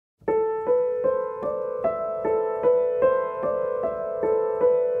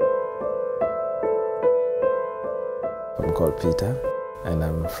called Peter, and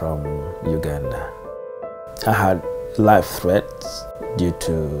I'm from Uganda. I had life threats due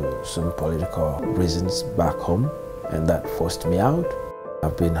to some political reasons back home, and that forced me out.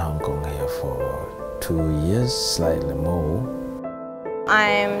 I've been in Hong Kong here for 2 years, slightly more.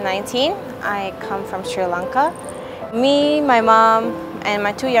 I'm 19. I come from Sri Lanka. Me, my mom, and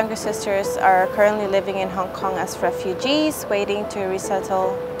my 2 younger sisters are currently living in Hong Kong as refugees, waiting to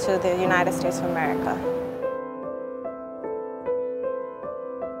resettle to the United States of America.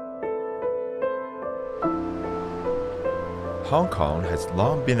 Hong Kong has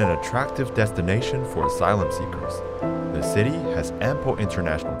long been an attractive destination for asylum seekers. The city has ample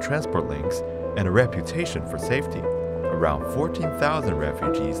international transport links and a reputation for safety. Around 14,000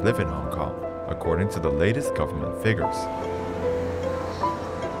 refugees live in Hong Kong, according to the latest government figures.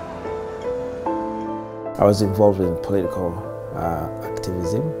 I was involved in political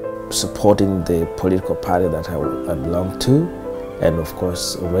activism, supporting the political party that I belonged to, and of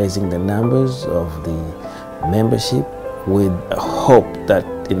course raising the numbers of the membership with a hope that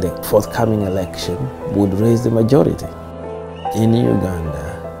in the forthcoming election would raise the majority. In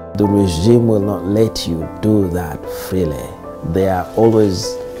Uganda, the regime will not let you do that freely. There are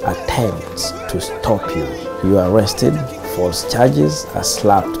always attempts to stop you. You are arrested, false charges are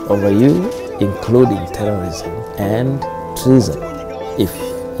slapped over you, including terrorism and treason. If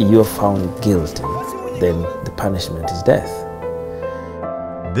you are found guilty, then the punishment is death.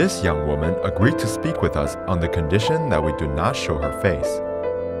 This young woman agreed to speak with us on the condition that we do not show her face.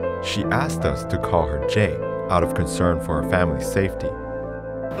 She asked us to call her Jay out of concern for her family's safety.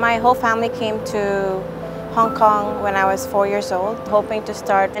 My whole family came to Hong Kong when I was 4 years old, hoping to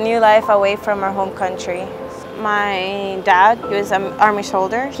start a new life away from our home country. My dad, he was an army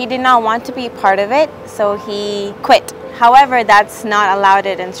soldier. He did not want to be part of it, so he quit. However, that's not allowed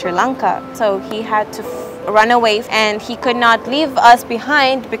in Sri Lanka, so he had to run away, and he could not leave us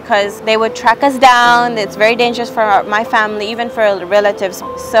behind because they would track us down. It's very dangerous for my family, even for relatives.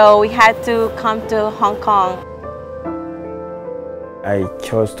 So we had to come to Hong Kong. I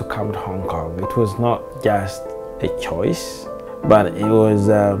chose to come to Hong Kong. It was not just a choice, but it was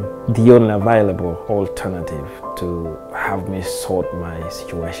the only available alternative to have me sort my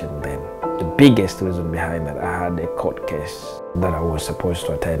situation then. The biggest reason behind that, I had a court case that I was supposed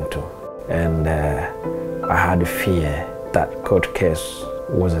to attend to, and I had a fear that court case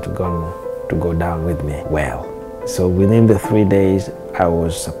wasn't going to go down with me well. So within the 3 days, I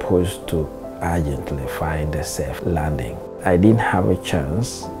was supposed to urgently find a safe landing. I didn't have a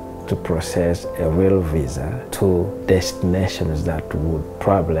chance to process a real visa to destinations that would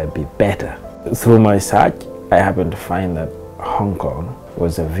probably be better. Through my search, I happened to find that Hong Kong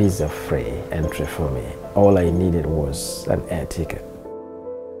was a visa-free entry for me. All I needed was an air ticket.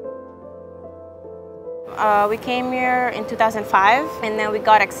 We came here in 2005, and then we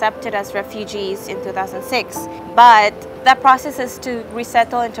got accepted as refugees in 2006. But that process is to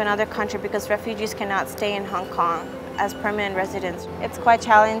resettle into another country because refugees cannot stay in Hong Kong as permanent residents. It's quite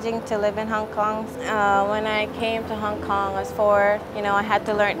challenging to live in Hong Kong. When I came to Hong Kong, I was 4. I had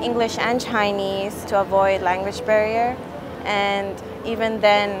to learn English and Chinese to avoid language barrier. And even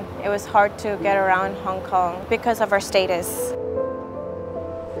then, it was hard to get around Hong Kong because of our status.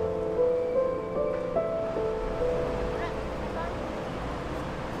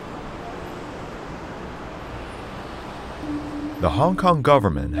 The Hong Kong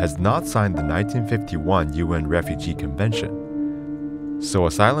government has not signed the 1951 UN Refugee Convention, so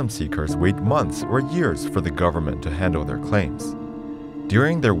asylum seekers wait months or years for the government to handle their claims.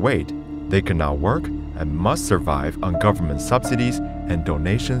 During their wait, they cannot work and must survive on government subsidies and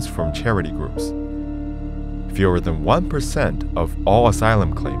donations from charity groups. Fewer than 1% of all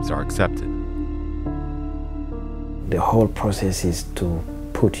asylum claims are accepted. The whole process is to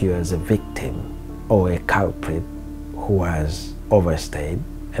put you as a victim or a culprit who has overstayed,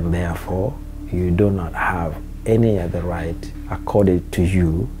 and therefore you do not have any other right accorded to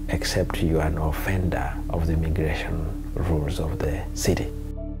you except you are an offender of the immigration rules of the city.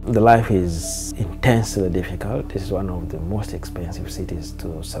 The life is intensely difficult. This is one of the most expensive cities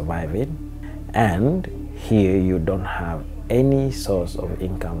to survive in, and here you don't have any source of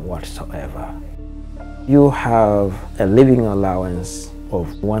income whatsoever. You have a living allowance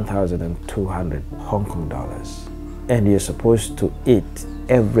of 1,200 Hong Kong dollars. And you're supposed to eat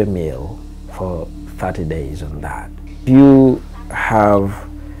every meal for 30 days on that. You have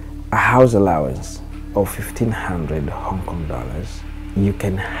a house allowance of 1,500 Hong Kong dollars. You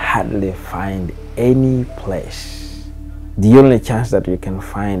can hardly find any place. The only chance that you can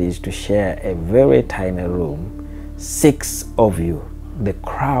find is to share a very tiny room, 6 of you. The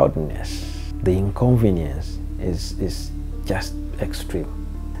crowdedness, the inconvenience is just extreme.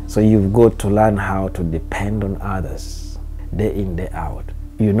 So you've got to learn how to depend on others day in, day out.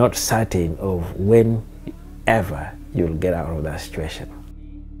 You're not certain of whenever you'll get out of that situation.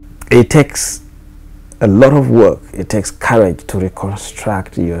 It takes a lot of work. It takes courage to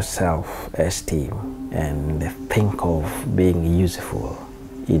reconstruct your self-esteem and think of being useful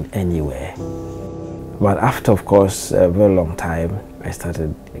in any way. But after, of course, a very long time, I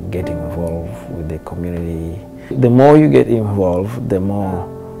started getting involved with the community. The more you get involved, the more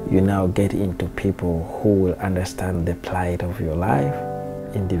you now get into people who will understand the plight of your life.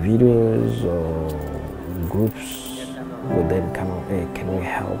 Individuals or groups will then come up, hey, can we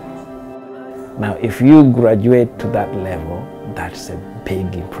help? Now, if you graduate to that level, that's a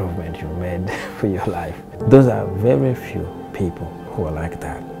big improvement you made for your life. Those are very few people who are like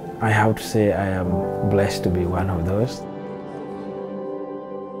that. I have to say I am blessed to be one of those.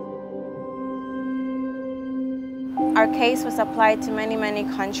 Our case was applied to many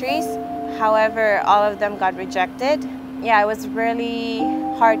countries. However, all of them got rejected. Yeah, it was really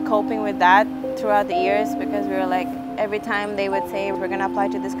hard coping with that throughout the years, because we were like, every time they would say we're gonna apply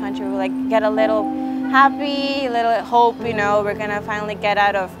to this country, we would like get a little happy, a little hope, you know, we're gonna finally get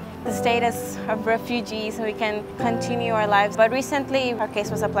out of the status of refugee so we can continue our lives. But recently our case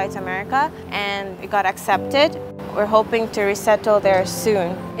was applied to America and it got accepted. We're hoping to resettle there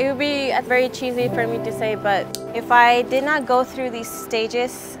soon. It would be very cheesy for me to say, but if I did not go through these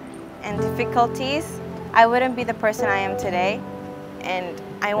stages and difficulties, I wouldn't be the person I am today. And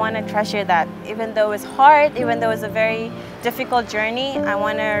I want to treasure that. Even though it's hard, even though it's a very difficult journey, I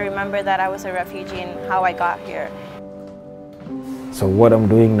want to remember that I was a refugee and how I got here. So what I'm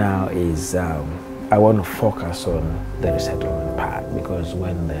doing now is I want to focus on the resettlement part, because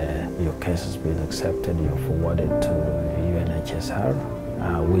when your case has been accepted, you're forwarded to UNHCR,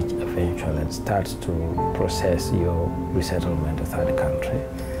 which eventually starts to process your resettlement to third country.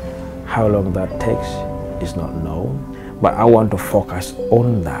 How long that takes is not known, but I want to focus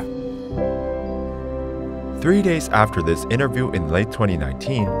on that. 3 days after this interview in late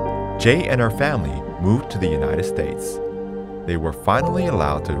 2019, Jay and her family moved to the United States. They were finally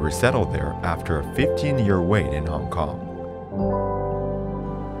allowed to resettle there after a 15-year wait in Hong Kong.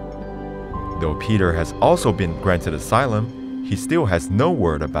 Though Peter has also been granted asylum, he still has no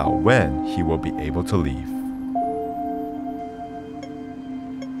word about when he will be able to leave.